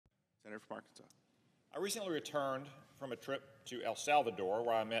Senator from Arkansas. I recently returned from a trip to El Salvador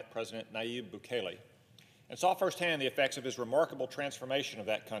where I met President Nayib Bukele and saw firsthand the effects of his remarkable transformation of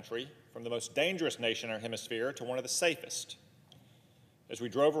that country from the most dangerous nation in our hemisphere to one of the safest. As we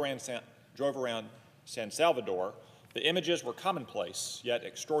drove around San Salvador, the images were commonplace yet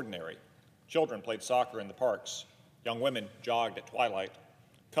extraordinary. Children played soccer in the parks. Young women jogged at twilight.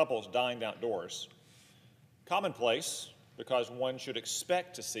 Couples dined outdoors. Commonplace because one should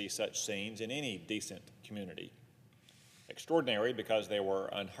expect to see such scenes in any decent community. Extraordinary because they were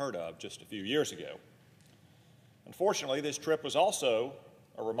unheard of just a few years ago. Unfortunately, this trip was also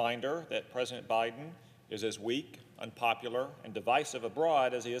a reminder that President Biden is as weak, unpopular, and divisive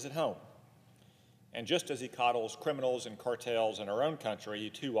abroad as he is at home. And just as he coddles criminals and cartels in our own country, he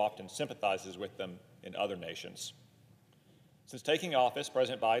too often sympathizes with them in other nations. Since taking office,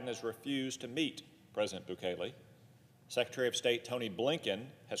 President Biden has refused to meet President Bukele. Secretary of State Tony Blinken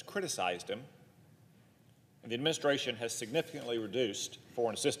has criticized him, and the administration has significantly reduced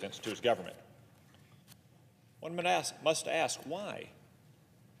foreign assistance to his government. One must ask why.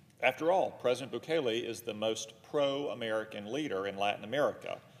 After all, President Bukele is the most pro-American leader in Latin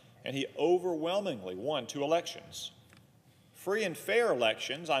America, and he overwhelmingly won 2 elections. Free and fair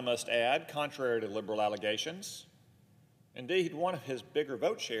elections, I must add, contrary to liberal allegations. Indeed, one of his bigger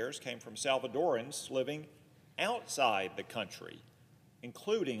vote shares came from Salvadorans living outside the country,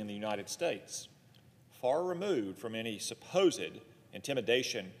 including in the United States, far removed from any supposed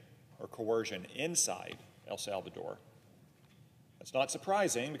intimidation or coercion inside El Salvador. That's not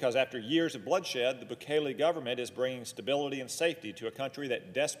surprising because after years of bloodshed, the Bukele government is bringing stability and safety to a country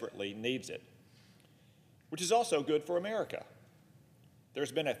that desperately needs it, which is also good for America.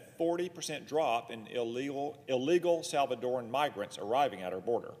 There's been a 40% drop in illegal Salvadoran migrants arriving at our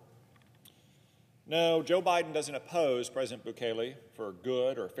border. No, Joe Biden doesn't oppose President Bukele for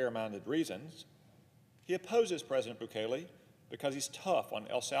good or fair-minded reasons. He opposes President Bukele because he's tough on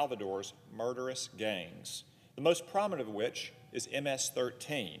El Salvador's murderous gangs, the most prominent of which is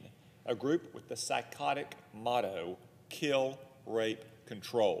MS-13, a group with the psychotic motto, kill, rape,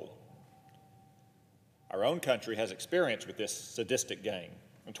 control. Our own country has experience with this sadistic gang.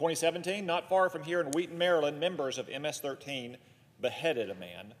 In 2017, not far from here in Wheaton, Maryland, members of MS-13 beheaded a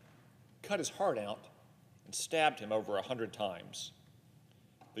man, cut his heart out, and stabbed him over 100 times.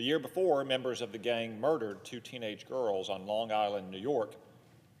 The year before, members of the gang murdered 2 teenage girls on Long Island, New York,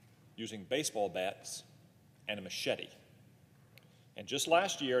 using baseball bats and a machete. And just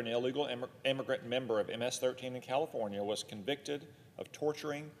last year, an illegal immigrant member of MS-13 in California was convicted of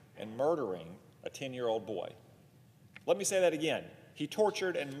torturing and murdering a 10-year-old boy. Let me say that again. He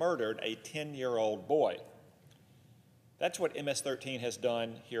tortured and murdered a 10-year-old boy. That's what MS-13 has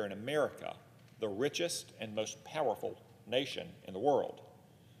done here in America, the richest and most powerful nation in the world.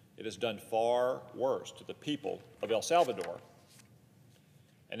 It has done far worse to the people of El Salvador.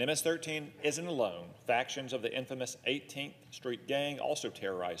 And MS-13 isn't alone. Factions of the infamous 18th Street Gang also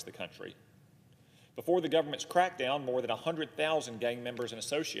terrorized the country. Before the government's crackdown, more than 100,000 gang members and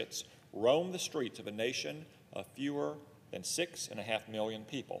associates roamed the streets of a nation of fewer than 6.5 million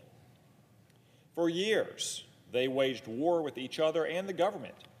people. For years, they waged war with each other and the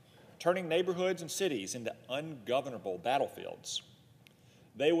government, turning neighborhoods and cities into ungovernable battlefields.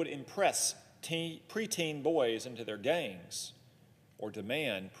 They would impress preteen boys into their gangs or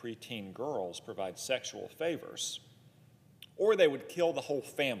demand preteen girls provide sexual favors, or they would kill the whole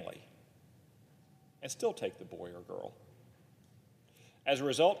family and still take the boy or girl. As a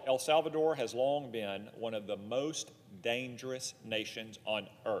result, El Salvador has long been one of the most dangerous nations on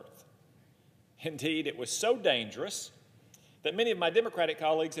earth. Indeed, it was so dangerous that many of my Democratic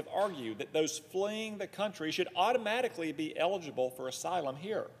colleagues have argued that those fleeing the country should automatically be eligible for asylum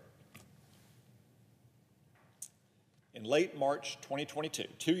here. In late March 2022,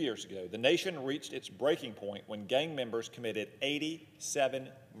 2 years ago, the nation reached its breaking point when gang members committed 87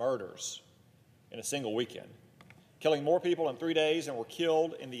 murders in a single weekend, killing more people in 3 days than were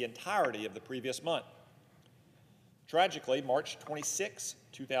killed in the entirety of the previous month. Tragically, March 26,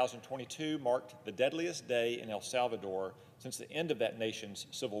 2022 marked the deadliest day in El Salvador since the end of that nation's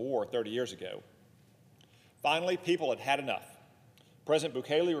civil war 30 years ago. Finally, people had had enough. President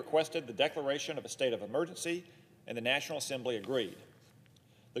Bukele requested the declaration of a state of emergency, and the National Assembly agreed.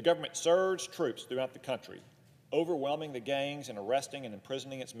 The government surged troops throughout the country, overwhelming the gangs and arresting and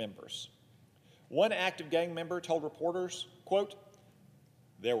imprisoning its members. One active gang member told reporters, quote,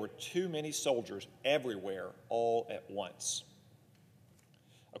 "There were too many soldiers everywhere all at once."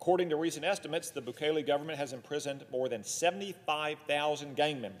 According to recent estimates, the Bukele government has imprisoned more than 75,000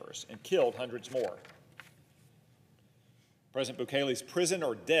 gang members and killed hundreds more. President Bukele's prison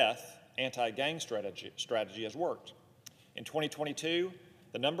or death anti-gang strategy has worked. In 2022,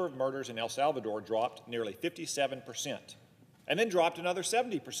 the number of murders in El Salvador dropped nearly 57%, and then dropped another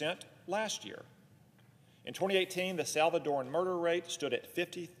 70% last year. In 2018, the Salvadoran murder rate stood at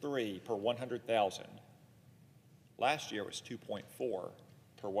 53 per 100,000. Last year it was 2.4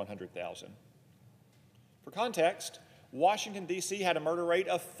 per 100,000. For context, Washington, D.C. had a murder rate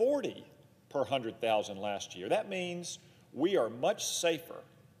of 40 per 100,000 last year. That means we are much safer,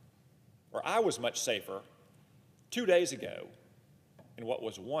 or I was much safer 2 days ago in what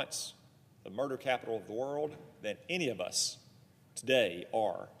was once the murder capital of the world than any of us today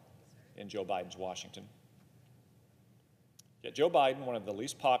are in Joe Biden's Washington. Yet Joe Biden, one of the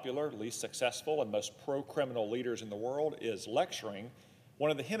least popular, least successful, and most pro-criminal leaders in the world, is lecturing one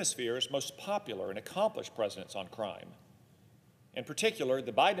of the hemisphere's most popular and accomplished presidents on crime. In particular,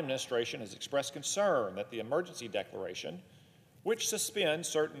 the Biden administration has expressed concern that the emergency declaration, which suspends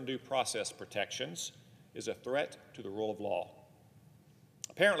certain due process protections, is a threat to the rule of law.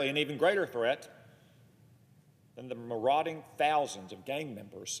 Apparently, an even greater threat than the marauding thousands of gang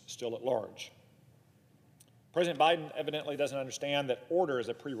members still at large. President Biden evidently doesn't understand that order is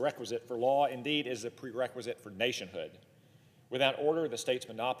a prerequisite for law, indeed is a prerequisite for nationhood. Without order, the state's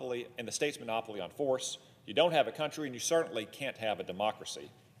monopoly on force, you don't have a country, and you certainly can't have a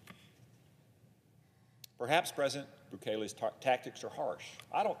democracy. Perhaps President Bukele's tactics are harsh.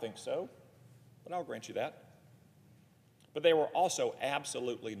 I don't think so, but I'll grant you that. But they were also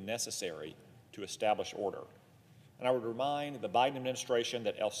absolutely necessary to establish order. And I would remind the Biden administration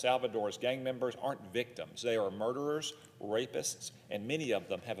that El Salvador's gang members aren't victims. They are murderers, rapists, and many of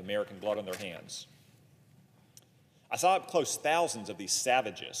them have American blood on their hands. I saw up close thousands of these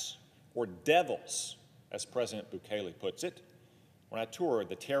savages, or devils, as President Bukele puts it, when I toured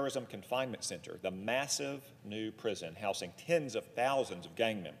the Terrorism Confinement Center, the massive new prison housing tens of thousands of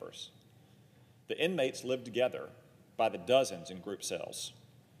gang members. The inmates live together by the dozens in group cells.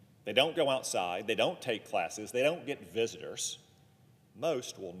 They don't go outside, they don't take classes, they don't get visitors.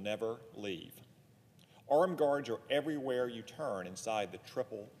 Most will never leave. Armed guards are everywhere you turn inside the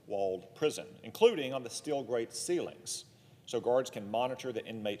triple-walled prison, including on the steel grate ceilings, so guards can monitor the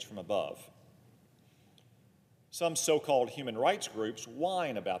inmates from above. Some so-called human rights groups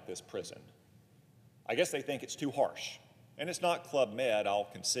whine about this prison. I guess they think it's too harsh. And it's not Club Med, I'll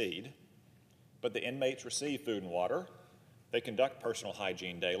concede. But the inmates receive food and water. They conduct personal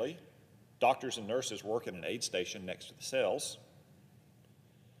hygiene daily. Doctors and nurses work at an aid station next to the cells.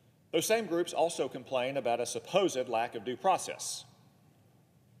 Those same groups also complain about a supposed lack of due process.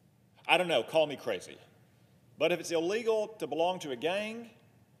 I don't know, call me crazy. But if it's illegal to belong to a gang,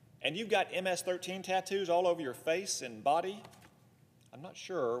 and you've got MS-13 tattoos all over your face and body, I'm not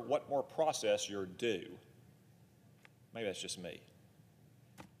sure what more process you're due. Maybe that's just me.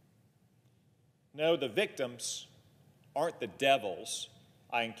 No, the victims aren't the devils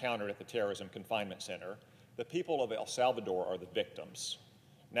I encountered at the Terrorism Confinement Center. The people of El Salvador are the victims.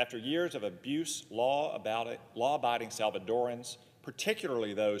 And after years of abuse, law-abiding Salvadorans,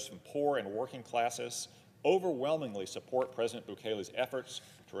 particularly those from poor and working classes, overwhelmingly support President Bukele's efforts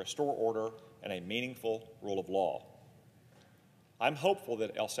to restore order and a meaningful rule of law. I'm hopeful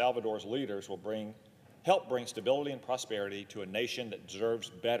that El Salvador's leaders will help bring stability and prosperity to a nation that deserves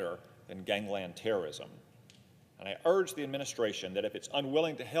better than gangland terrorism. And I urge the administration that if it's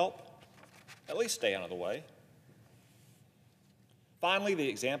unwilling to help, at least stay out of the way. Finally, the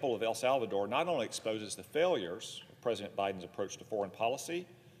example of El Salvador not only exposes the failures of President Biden's approach to foreign policy,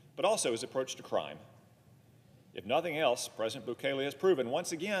 but also his approach to crime. If nothing else, President Bukele has proven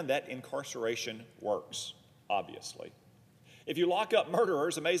once again that incarceration works, obviously. If you lock up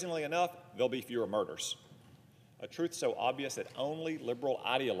murderers, amazingly enough, there'll be fewer murders. A truth so obvious that only liberal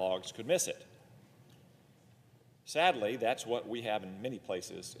ideologues could miss it. Sadly, that's what we have in many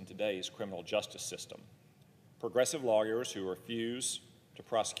places in today's criminal justice system. Progressive lawyers who refuse to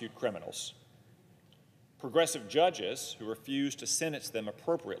prosecute criminals. Progressive judges who refuse to sentence them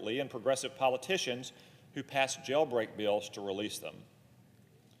appropriately, and progressive politicians who pass jailbreak bills to release them.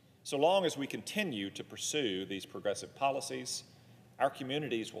 So long as we continue to pursue these progressive policies, our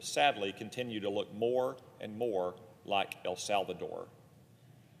communities will sadly continue to look more and more like El Salvador.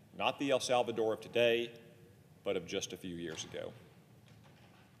 Not the El Salvador of today, but of just a few years ago.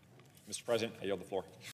 Mr. President, I yield the floor.